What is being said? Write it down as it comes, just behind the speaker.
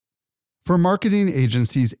For marketing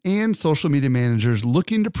agencies and social media managers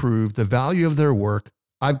looking to prove the value of their work,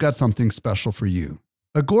 I've got something special for you.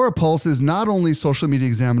 Agora Pulse is not only Social Media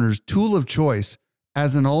Examiner's tool of choice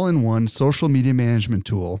as an all-in-one social media management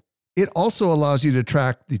tool, it also allows you to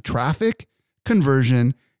track the traffic,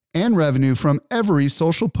 conversion, and revenue from every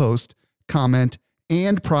social post, comment,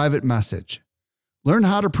 and private message. Learn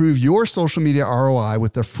how to prove your social media ROI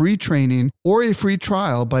with a free training or a free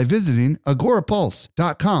trial by visiting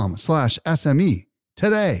agorapulse.com/SME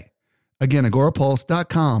today. Again,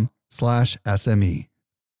 agorapulse.com/SME.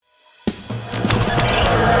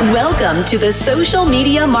 Welcome to the Social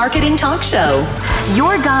Media Marketing Talk Show,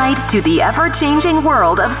 your guide to the ever-changing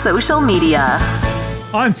world of social media.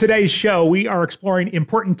 On today's show, we are exploring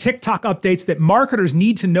important TikTok updates that marketers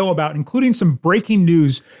need to know about, including some breaking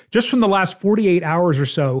news just from the last 48 hours or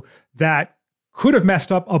so that could have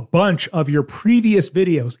messed up a bunch of your previous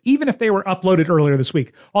videos, even if they were uploaded earlier this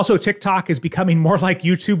week. Also, TikTok is becoming more like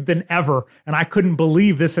YouTube than ever, and I couldn't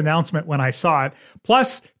believe this announcement when I saw it.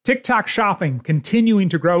 Plus, TikTok shopping continuing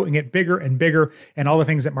to grow and get bigger and bigger, and all the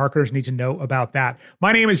things that marketers need to know about that.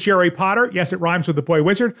 My name is Jerry Potter. Yes, it rhymes with the Boy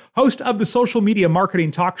Wizard, host of the Social Media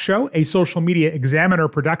Marketing Talk Show, a Social Media Examiner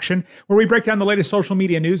production, where we break down the latest social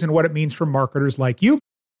media news and what it means for marketers like you.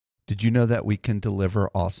 Did you know that we can deliver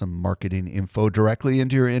awesome marketing info directly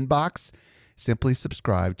into your inbox? Simply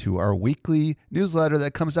subscribe to our weekly newsletter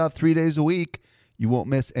that comes out 3 days a week. You won't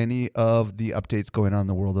miss any of the updates going on in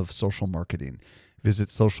the world of social marketing. Visit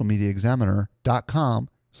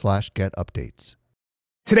socialmediaexaminer.com/get updates.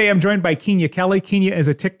 Today, I'm joined by Kenya Kelly. Kenya is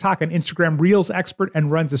a TikTok and Instagram Reels expert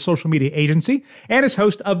and runs a social media agency and is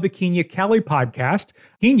host of the Kenya Kelly podcast.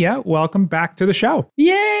 Kenya, welcome back to the show.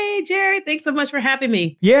 Yay, Jerry. Thanks so much for having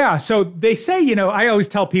me. Yeah. So they say, I always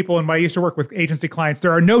tell people, and when I used to work with agency clients,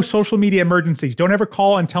 there are no social media emergencies. Don't ever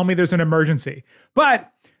call and tell me there's an emergency.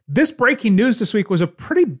 But this breaking news this week was a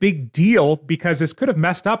pretty big deal because this could have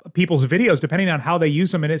messed up people's videos depending on how they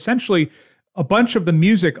use them. And essentially, a bunch of the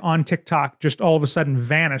music on TikTok just all of a sudden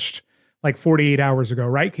vanished like 48 hours ago,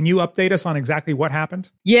 right? Can you update us on exactly what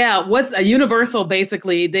happened? Yeah, what's a Universal,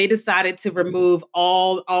 basically, they decided to remove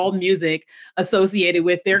all music associated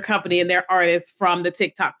with their company and their artists from the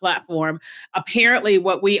TikTok platform. Apparently,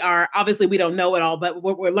 obviously we don't know it all, but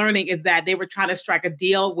what we're learning is that they were trying to strike a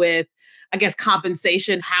deal with, I guess,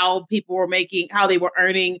 compensation, how they were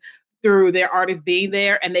earning through their artists being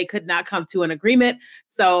there, and they could not come to an agreement.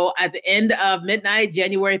 So at the end of midnight,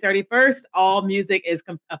 January 31st, all music is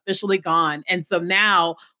officially gone. And so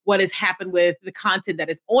now what has happened with the content that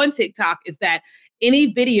is on TikTok is that any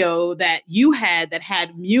video that you had that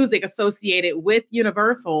had music associated with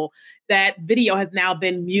Universal, that video has now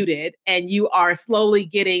been muted, and you are slowly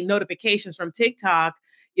getting notifications from TikTok,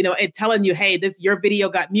 and telling you, hey, your video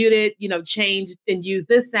got muted, change and use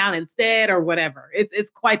this sound instead or whatever. It's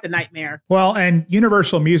quite the nightmare. Well, and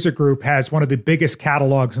Universal Music Group has one of the biggest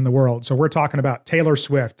catalogs in the world. So we're talking about Taylor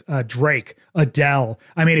Swift, Drake, Adele.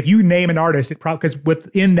 I mean, if you name an artist, it probably, because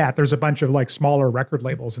within that, there's a bunch of like smaller record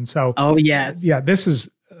labels. And so, oh, yes. Yeah, this is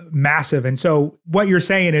massive. And so what you're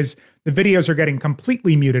saying is the videos are getting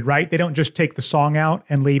completely muted, right? They don't just take the song out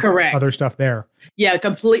and leave other stuff there. Yeah,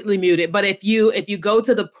 completely muted. But if you go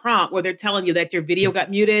to the prompt where they're telling you that your video got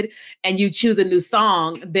muted and you choose a new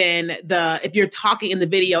song, then if you're talking in the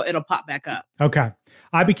video, it'll pop back up. Okay.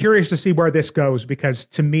 I'd be curious to see where this goes, because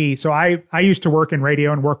to me, so I used to work in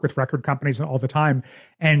radio and work with record companies all the time.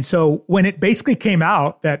 And so when it basically came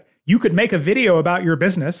out that you could make a video about your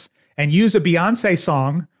business and use a Beyonce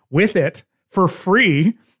song with it for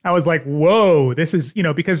free, I was like, whoa, this is,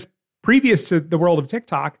 because previous to the world of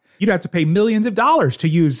TikTok, you'd have to pay millions of dollars to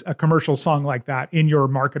use a commercial song like that in your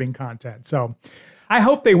marketing content. So I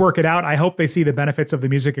hope they work it out. I hope they see the benefits of the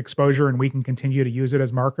music exposure and we can continue to use it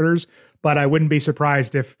as marketers. But I wouldn't be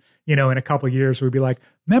surprised if, in a couple of years, we'd be like,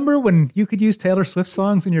 remember when you could use Taylor Swift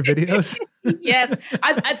songs in your videos? Yes,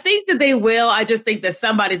 I think that they will. I just think that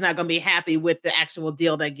somebody's not going to be happy with the actual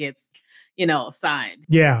deal that gets signed.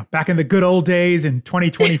 Yeah, back in the good old days in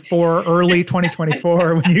 2024, early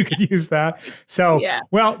 2024, when you could use that. So,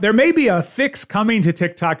 Well, there may be a fix coming to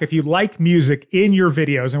TikTok if you like music in your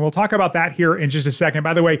videos. And we'll talk about that here in just a second.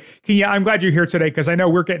 By the way, Kenya, I'm glad you're here today because I know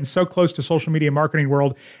we're getting so close to social media marketing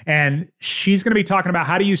world. And she's going to be talking about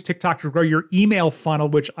how to use TikTok to grow your email funnel,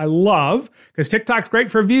 which I love because TikTok's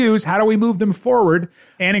great for views. How do we move them forward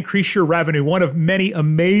and increase your revenue? One of many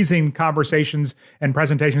amazing conversations and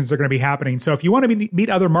presentations that are going to be happening. So if you want to meet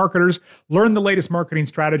other marketers, learn the latest marketing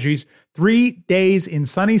strategies, 3 days in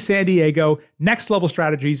sunny San Diego, next level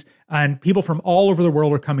strategies, and people from all over the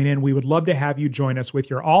world are coming in. We would love to have you join us with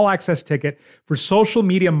your all access ticket for social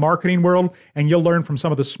media marketing world. And you'll learn from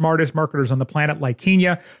some of the smartest marketers on the planet like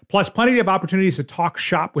Kenya, plus plenty of opportunities to talk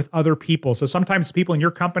shop with other people. So sometimes people in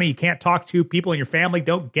your company you can't talk to, people in your family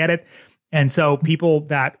don't get it. And so people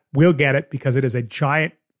that will get it because it is a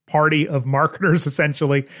giant party of marketers,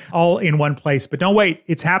 essentially, all in one place. But don't wait.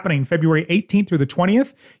 It's happening February 18th through the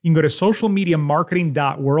 20th. You can go to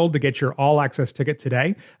socialmediamarketing.world to get your all access ticket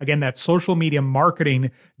today. Again, that's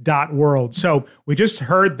socialmediamarketing.world. So we just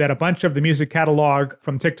heard that a bunch of the music catalog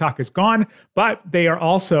from TikTok is gone, but they are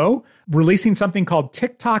also releasing something called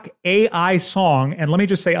TikTok AI Song. And let me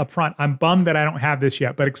just say up front, I'm bummed that I don't have this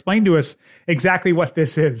yet, but explain to us exactly what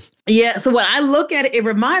this is. Yeah. So when I look at it, it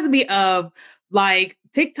reminds me of like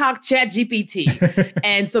TikTok Chat GPT.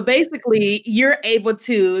 And so basically you're able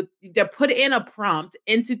to put in a prompt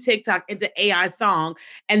into TikTok, into AI Song,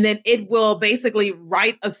 and then it will basically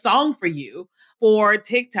write a song for you for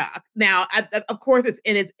TikTok. Now, of course, it's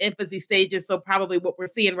in its infancy stages, so probably what we're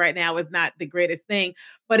seeing right now is not the greatest thing,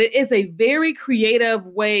 but it is a very creative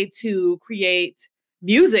way to create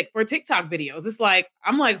music for TikTok videos. It's like,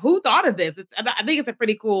 I'm like, who thought of this? I think it's a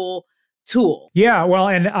pretty cool tool. Yeah, well,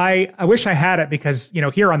 and I wish I had it because,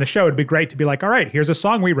 here on the show, it'd be great to be like, all right, here's a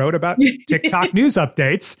song we wrote about TikTok news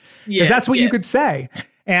updates, because that's what you could say.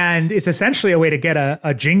 And it's essentially a way to get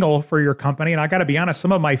a jingle for your company. And I got to be honest,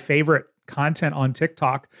 some of my favorite content on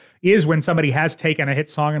TikTok is when somebody has taken a hit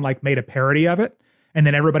song and like made a parody of it. And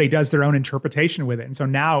then everybody does their own interpretation with it. And so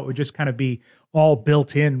now it would just kind of be all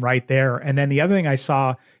built in right there. And then the other thing I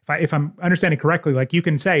saw, if I'm understanding correctly, like you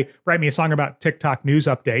can say, write me a song about TikTok news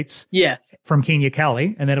updates. Yes. From Kenya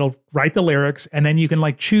Kelly. And then it'll write the lyrics. And then you can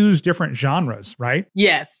like choose different genres, right?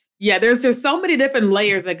 Yes. Yeah, there's so many different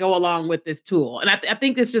layers that go along with this tool. And I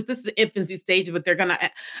think this is the infancy stage, but they're gonna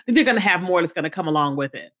have more that's gonna come along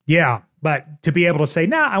with it. Yeah. But to be able to say,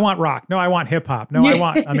 nah, I want rock. No, I want hip hop. No,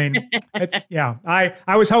 it's,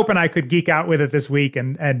 I was hoping I could geek out with it this week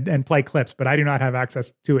and play clips, but I do not have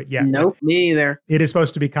access to it yet. Nope, me either. It is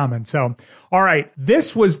supposed to be coming. So, all right,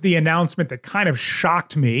 this was the announcement that kind of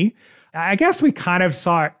shocked me. I guess we kind of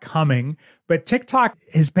saw it coming, but TikTok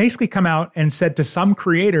has basically come out and said to some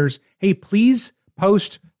creators, hey, please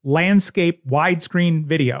post landscape widescreen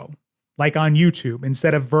video, like on YouTube,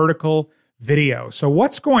 instead of vertical video. So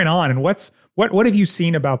what's going on and what have you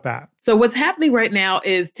seen about that? So what's happening right now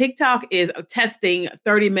is TikTok is testing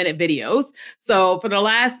 30-minute videos. So for the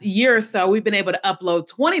last year or so, we've been able to upload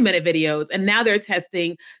 20-minute videos. And now they're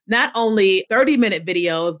testing not only 30-minute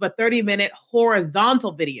videos, but 30-minute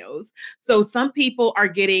horizontal videos. So some people are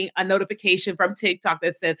getting a notification from TikTok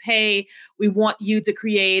that says, hey, we want you to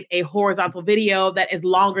create a horizontal video that is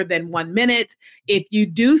longer than 1 minute. If you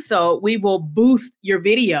do so, we will boost your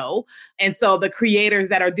video. And so the creators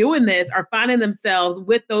that are doing this are finding themselves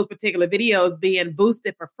with those particular videos being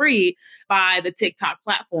boosted for free by the TikTok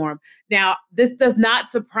platform. Now, this does not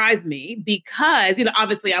surprise me because,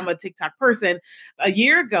 obviously I'm a TikTok person. A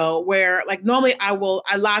year ago, where like normally I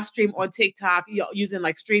live stream on TikTok, using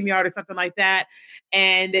like StreamYard or something like that.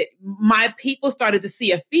 And my people started to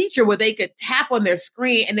see a feature where they could tap on their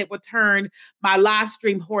screen and it would turn my live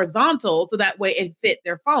stream horizontal so that way it fit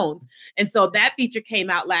their phones. And so that feature came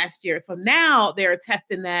out last year. So now they're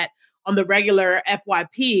testing that on the regular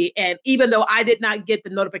FYP. And even though I did not get the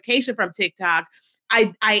notification from TikTok,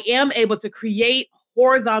 I am able to create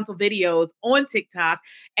horizontal videos on TikTok.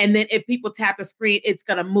 And then if people tap the screen, it's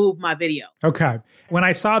going to move my video. Okay. When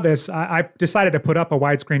I saw this, I decided to put up a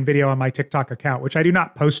widescreen video on my TikTok account, which I do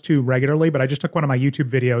not post to regularly, but I just took one of my YouTube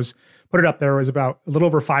videos, put it up there. It was about a little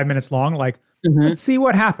over 5 minutes long. Like, let's see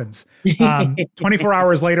what happens. 24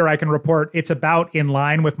 hours later, I can report it's about in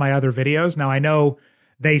line with my other videos. Now, I know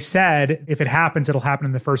they said if it happens, it'll happen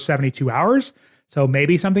in the first 72 hours. So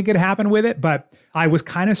maybe something could happen with it. But I was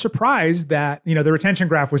kind of surprised that, the retention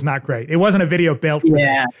graph was not great. It wasn't a video built for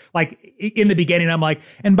this. Like in the beginning, I'm like,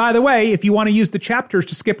 and by the way, if you want to use the chapters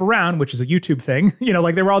to skip around, which is a YouTube thing,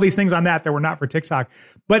 like there were all these things on that were not for TikTok.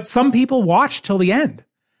 But some people watched till the end.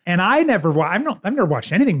 And I've never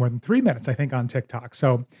watched anything more than 3 minutes, I think, on TikTok.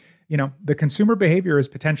 So, the consumer behavior is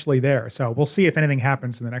potentially there. So we'll see if anything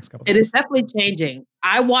happens in the next couple of days. It is definitely changing.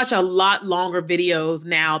 I watch a lot longer videos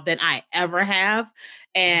now than I ever have.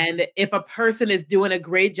 And if a person is doing a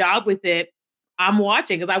great job with it, I'm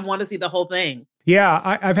watching because I want to see the whole thing. Yeah,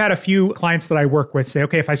 I've had a few clients that I work with say,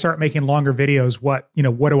 okay, if I start making longer videos, what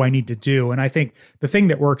do I need to do? And I think the thing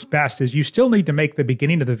that works best is you still need to make the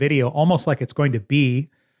beginning of the video almost like it's going to be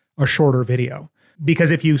a shorter video.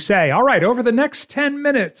 Because if you say, all right, over the next 10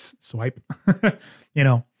 minutes, swipe,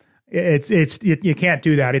 you can't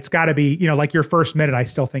do that. It's got to be, like your first minute, I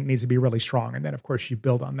still think needs to be really strong. And then of course you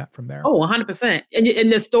build on that from there. Oh, 100%.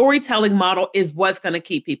 And the storytelling model is what's going to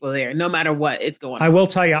keep people there, no matter what is going on. I will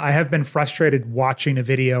tell you, I have been frustrated watching a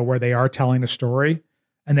video where they are telling a story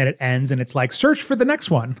and then it ends and it's like, search for the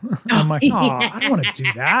next one. I'm like, oh, I don't want to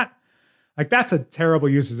do that. Like that's a terrible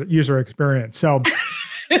user experience. So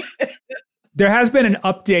there has been an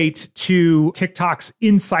update to TikTok's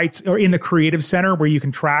insights or in the creative center where you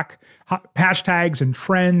can track hashtags and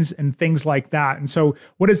trends and things like that. And so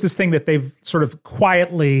what is this thing that they've sort of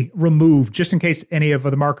quietly removed just in case any of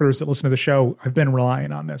the marketers that listen to the show have been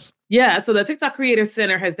relying on this? Yeah, so the TikTok Creator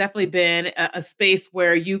Center has definitely been a space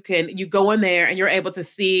where you go in there and you're able to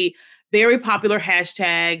see very popular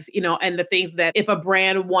hashtags, and the things that if a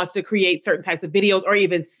brand wants to create certain types of videos or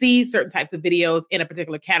even see certain types of videos in a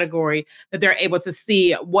particular category, that they're able to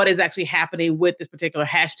see what is actually happening with this particular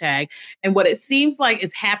hashtag. And what it seems like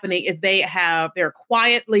is happening is they're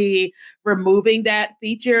quietly removing that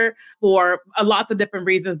feature for lots of different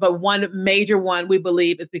reasons. But one major one we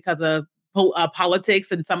believe is because of politics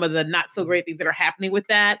and some of the not so great things that are happening with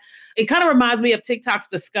that. It kind of reminds me of TikTok's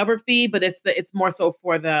Discover feed, but it's more so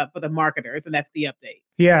for the marketers, and that's the update.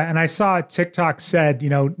 Yeah, and I saw TikTok said,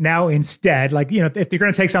 now instead, if they're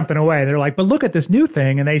going to take something away, they're like, but look at this new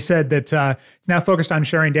thing. And they said that it's now focused on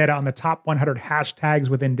sharing data on the top 100 hashtags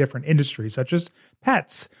within different industries, such as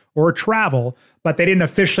pets or travel. But they didn't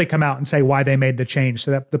officially come out and say why they made the change.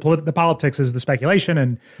 So that the politics is the speculation,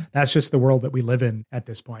 and that's just the world that we live in at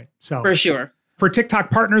this point. So for sure. For TikTok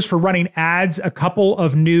partners for running ads, a couple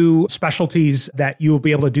of new specialties that you will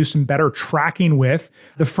be able to do some better tracking with.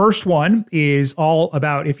 The first one is all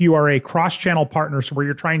about if you are a cross-channel partner, so where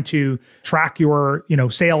you're trying to track your,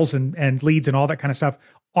 sales and leads and all that kind of stuff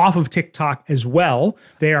off of TikTok as well.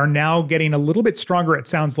 They are now getting a little bit stronger, it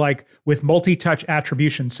sounds like, with multi-touch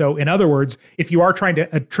attribution. So in other words, if you are trying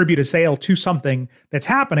to attribute a sale to something that's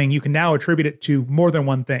happening, you can now attribute it to more than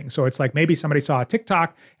one thing. So it's like maybe somebody saw a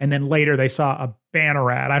TikTok and then later they saw a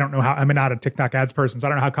banner ad. I don't know how, I'm not a TikTok ads person, so I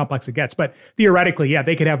don't know how complex it gets, but theoretically, yeah,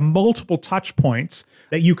 they could have multiple touch points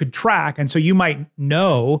that you could track. And so you might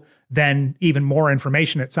know then even more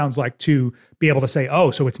information, it sounds like, to be able to say,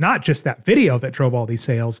 oh, so it's not just that video that drove all these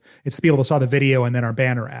sales. It's the people that saw the video and then our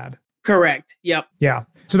banner ad. Correct. Yep. Yeah.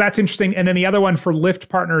 So that's interesting. And then the other one for Lyft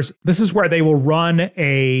partners, this is where they will run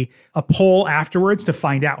a poll afterwards to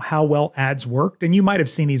find out how well ads worked. And you might have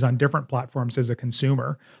seen these on different platforms as a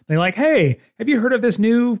consumer. They're like, hey, have you heard of this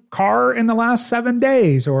new car in the last 7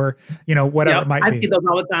 days? Or, whatever it might be. I see those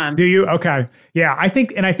all the time. Do you? Okay. Yeah. I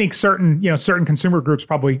think certain consumer groups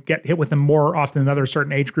probably get hit with them more often than others,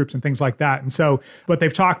 certain age groups and things like that. And so what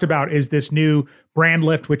they've talked about is this new Brand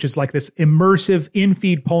Lift, which is like this immersive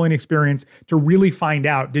in-feed polling experience to really find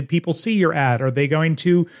out, did people see your ad? Are they going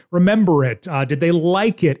to remember it? Did they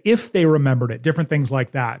like it if they remembered it? Different things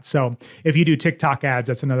like that. So if you do TikTok ads,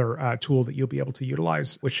 that's another tool that you'll be able to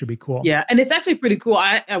utilize, which should be cool. Yeah, and it's actually pretty cool.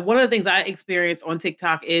 One of the things I experienced on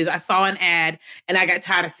TikTok is I saw an ad and I got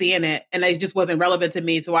tired of seeing it and it just wasn't relevant to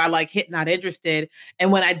me. So I hit not interested.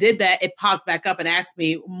 And when I did that, it popped back up and asked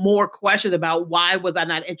me more questions about why was I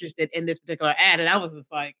not interested in this particular ad. And I was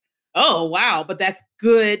just like, oh, wow. But that's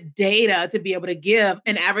good data to be able to give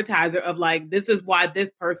an advertiser of this is why this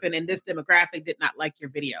person in this demographic did not like your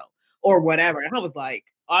video or whatever. And I was like,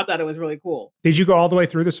 oh, I thought it was really cool. Did you go all the way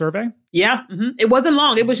through the survey? Yeah. Mm-hmm. It wasn't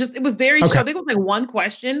long. It was very short. Okay. I think it was one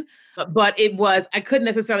question, but I couldn't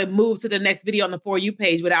necessarily move to the next video on the For You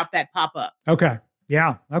page without that pop up. Okay.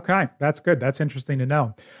 Yeah. Okay. That's good. That's interesting to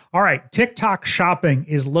know. All right. TikTok shopping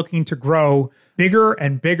is looking to grow bigger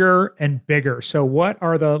and bigger and bigger. So what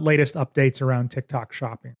are the latest updates around TikTok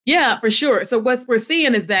shopping? Yeah, for sure. So what we're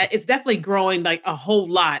seeing is that it's definitely growing a whole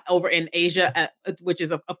lot over in Asia, which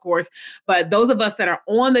is of course, but those of us that are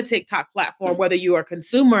on the TikTok platform, whether you are a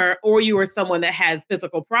consumer or you are someone that has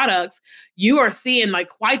physical products, you are seeing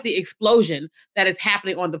quite the explosion that is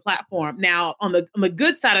happening on the platform. Now, on the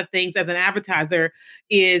good side of things as an advertiser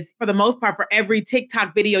is, for the most part, for every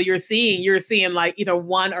TikTok video you're seeing either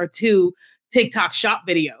one or two TikTok shop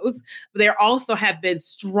videos. There also have been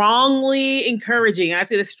strongly encouraging, and I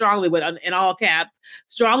say this strongly in all caps,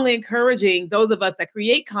 strongly encouraging those of us that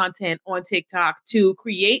create content on TikTok to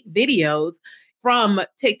create videos from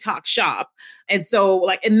TikTok Shop. And so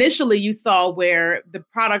like initially you saw where the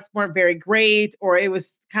products weren't very great or it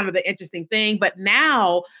was kind of the interesting thing. But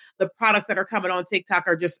now the products that are coming on TikTok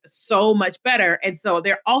are just so much better. And so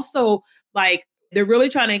they're also like, they're really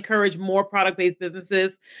trying to encourage more product-based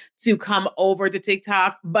businesses to come over to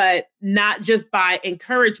TikTok, but not just by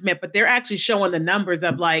encouragement, but they're actually showing the numbers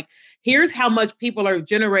of like, here's how much people are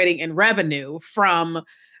generating in revenue from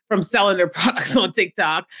selling their products on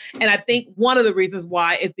TikTok. And I think one of the reasons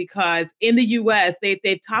why is because in the US,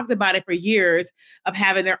 they've talked about it for years of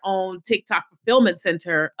having their own TikTok fulfillment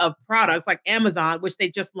center of products like Amazon, which they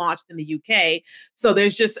just launched in the UK. So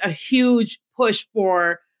there's just a huge push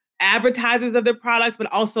for advertisers of their products,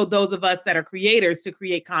 but also those of us that are creators to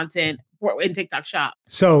create content in TikTok Shop.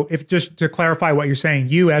 So if just to clarify what you're saying,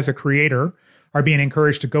 you as a creator are being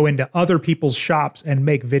encouraged to go into other people's shops and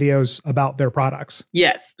make videos about their products.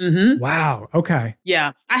 Yes. Mm-hmm. Wow. Okay.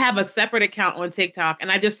 Yeah. I have a separate account on TikTok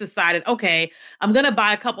and I just decided, okay, I'm going to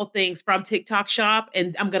buy a couple things from TikTok Shop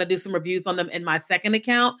and I'm going to do some reviews on them in my second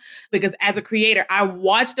account because as a creator, I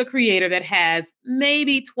watched a creator that has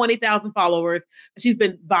maybe 20,000 followers. She's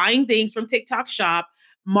been buying things from TikTok Shop,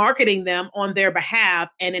 marketing them on their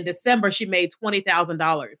behalf. And in December, she made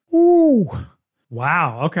 $20,000. Ooh.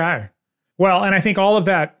 Wow. Okay. Well, and I think all of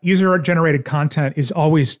that user-generated content is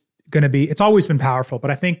always going to be, it's always been powerful, but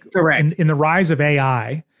I think in the rise of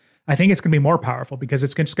AI, I think it's going to be more powerful because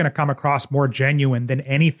it's just going to come across more genuine than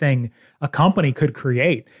anything a company could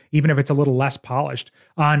create, even if it's a little less polished.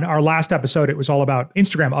 On our last episode, it was all about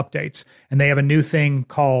Instagram updates, and they have a new thing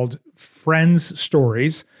called Friends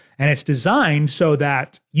Stories, and it's designed so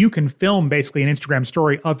that you can film basically an Instagram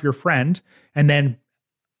story of your friend and then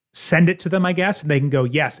send it to them, I guess, and they can go,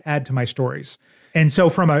 yes, add to my stories. And so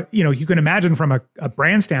from a, you can imagine from a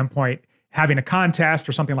brand standpoint, having a contest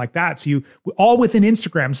or something like that. So you all within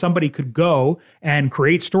Instagram, somebody could go and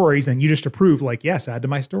create stories and you just approve like, yes, add to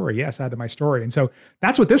my story. Yes, add to my story. And so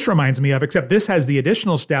that's what this reminds me of, except this has the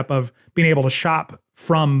additional step of being able to shop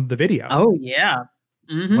from the video. Oh, yeah.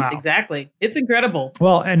 Mm-hmm, wow. Exactly. It's incredible.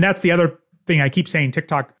 Well, and that's the other thing I keep saying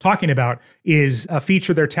TikTok talking about is a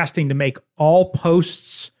feature they're testing to make all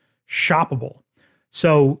posts shoppable.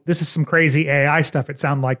 So this is some crazy AI stuff. It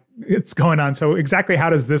sounds like it's going on. So exactly how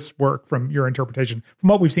does this work from your interpretation, from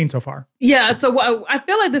what we've seen so far? Yeah. So I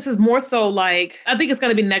feel like this is more so like, I think it's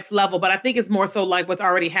going to be next level, but I think it's more so like what's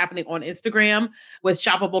already happening on Instagram with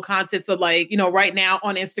shoppable content. So like, right now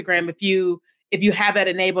on Instagram, if you have that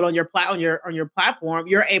enabled on your platform,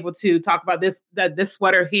 you're able to talk about this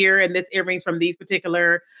sweater here and this earrings from these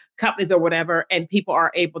particular companies or whatever, and people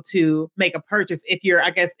are able to make a purchase if you're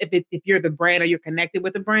the brand or you're connected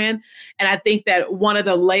with the brand. And I think that one of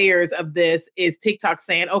the layers of this is TikTok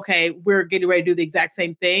saying, okay, we're getting ready to do the exact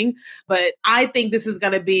same thing. But I think this is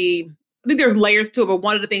going to be, I think there's layers to it, but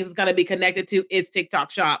one of the things it's going to be connected to is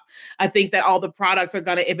TikTok Shop. I think that all the products are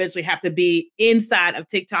going to eventually have to be inside of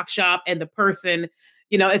TikTok Shop, and the person,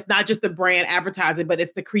 it's not just the brand advertising, but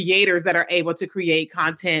it's the creators that are able to create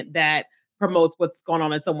content that promotes what's going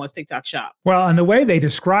on in someone's TikTok Shop. Well, and the way they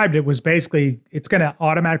described it was basically it's going to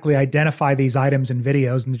automatically identify these items and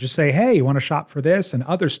videos and just say, hey, you want to shop for this and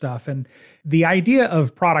other stuff. And the idea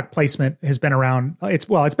of product placement has been around. It's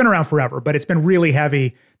been around forever, but it's been really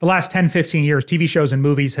heavy. The last 10, 15 years, TV shows and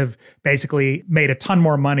movies have basically made a ton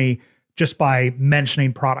more money just by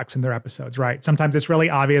mentioning products in their episodes, right? Sometimes it's really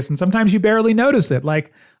obvious and sometimes you barely notice it.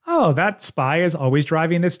 Like, oh, that spy is always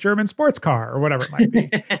driving this German sports car or whatever it might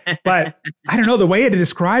be. But I don't know, the way it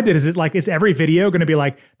described it, is every video going to be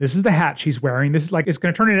like, this is the hat she's wearing. This is like, it's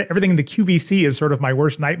going to turn everything into QVC is sort of my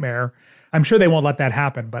worst nightmare. I'm sure they won't let that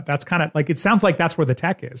happen, but that's kind of like, it sounds like that's where the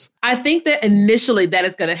tech is. I think that initially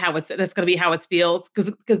that's going to be how it feels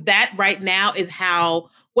because that right now is how,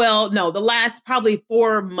 the last probably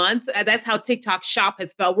 4 months, that's how TikTok Shop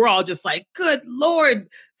has felt. We're all just like, good Lord,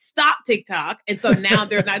 stop TikTok. And so now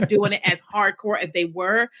they're not doing it as hardcore as they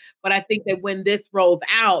were. But I think that when this rolls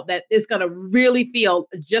out, that it's going to really feel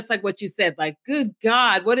just like what you said, like, good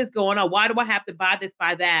God, what is going on? Why do I have to buy this,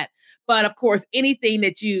 buy that? But of course, anything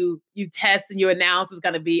that you test and you announce is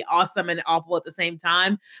going to be awesome and awful at the same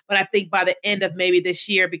time. But I think by the end of maybe this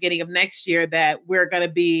year, beginning of next year, that we're going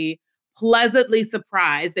to be pleasantly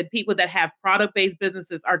surprised that people that have product-based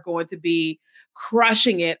businesses are going to be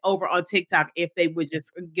crushing it over on TikTok if they would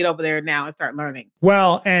just get over there now and start learning.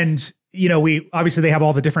 Well, and we obviously they have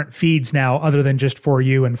all the different feeds now other than just For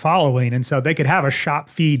You and following. And so they could have a shop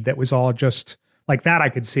feed that was all just like that I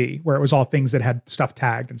could see, where it was all things that had stuff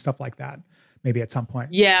tagged and stuff like that. Maybe at some point.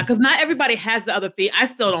 Yeah, because not everybody has the other feed. I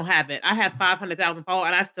still don't have it. I have 500,000 followers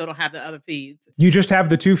and I still don't have the other feeds. You just have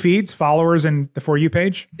the two feeds, followers and the For You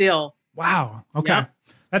page? Still. Wow. Okay. Yep.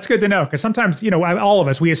 That's good to know, because sometimes, all of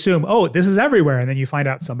us, we assume, oh, this is everywhere. And then you find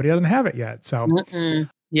out somebody doesn't have it yet. So,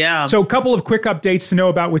 Yeah. So a couple of quick updates to know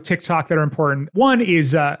about with TikTok that are important. One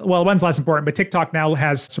is, one's less important, but TikTok now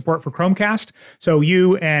has support for Chromecast. So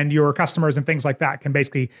you and your customers and things like that can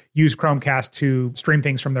basically use Chromecast to stream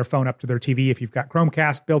things from their phone up to their TV if you've got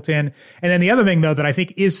Chromecast built in. And then the other thing, though, that I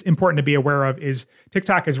think is important to be aware of is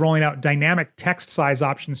TikTok is rolling out dynamic text size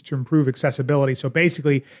options to improve accessibility. So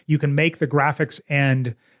basically, you can make the graphics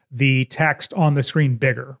and the text on the screen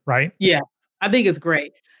bigger, right? Yeah, I think it's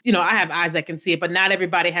great. I have eyes that can see it, but not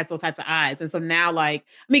everybody has those types of eyes. And so now,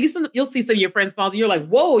 you'll see some of your friends' phones and you're like,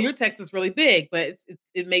 whoa, your text is really big, but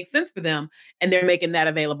it makes sense for them. And they're making that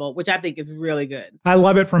available, which I think is really good. I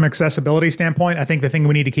love it from accessibility standpoint. I think the thing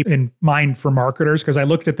we need to keep in mind for marketers, because I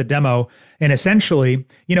looked at the demo and essentially,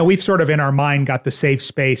 we've sort of in our mind got the safe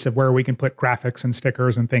space of where we can put graphics and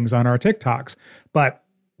stickers and things on our TikToks. But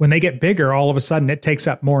when they get bigger, all of a sudden it takes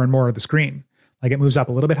up more and more of the screen. Like it moves up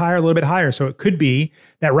a little bit higher. So it could be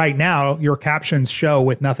that right now your captions show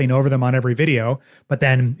with nothing over them on every video. But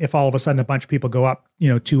then if all of a sudden a bunch of people go up,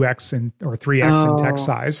 2x or 3x in text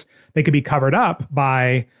size, they could be covered up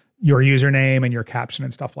by your username and your caption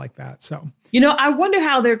and stuff like that. So, I wonder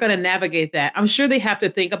how they're going to navigate that. I'm sure they have to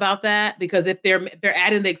think about that, because if they're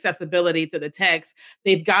adding the accessibility to the text,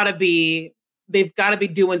 they've got to be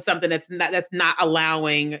doing something that's not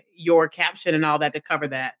allowing your caption and all that to cover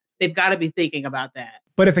that. They've got to be thinking about that.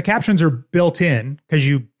 But if the captions are built in because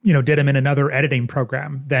you did them in another editing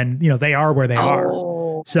program, then they are where they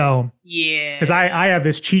are. So yeah, because I have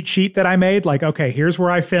this cheat sheet that I made. Like, okay, here's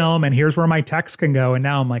where I film and here's where my text can go. And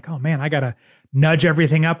now I'm like, oh man, I gotta nudge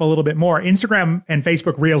everything up a little bit more. Instagram and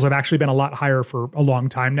Facebook Reels have actually been a lot higher for a long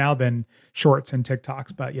time now than Shorts and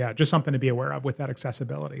TikToks. But yeah, just something to be aware of with that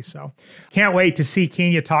accessibility. So can't wait to see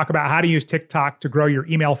Kenya talk about how to use TikTok to grow your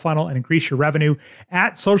email funnel and increase your revenue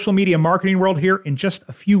at Social Media Marketing World here in just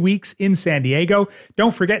a few weeks in San Diego.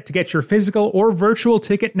 Don't forget to get your physical or virtual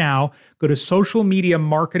ticket now. Go to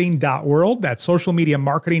socialmediamarketing.world. That's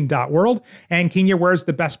socialmediamarketing.world. And Kenya, where's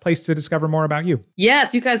the best place to discover more about you?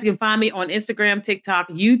 Yes, you guys can find me on Instagram, TikTok,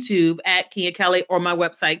 YouTube at Kenya Kelly, or my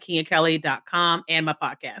website, kenyakelly.com, and my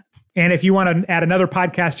podcast. And if you want to add another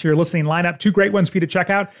podcast to your listening lineup, two great ones for you to check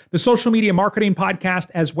out, the Social Media Marketing Podcast,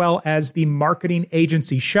 as well as the Marketing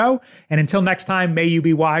Agency Show. And until next time, may you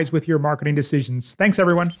be wise with your marketing decisions. Thanks,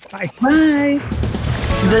 everyone. Bye. Bye.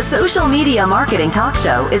 The Social Media Marketing Talk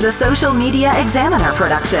Show is a Social Media Examiner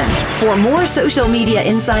production. For more social media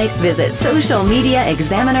insight, visit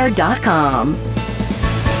socialmediaexaminer.com.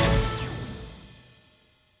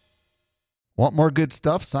 Want more good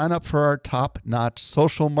stuff? Sign up for our top-notch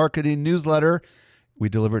social marketing newsletter. We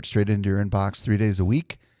deliver it straight into your inbox 3 days a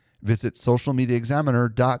week. Visit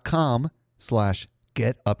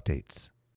socialmediaexaminer.com/get updates.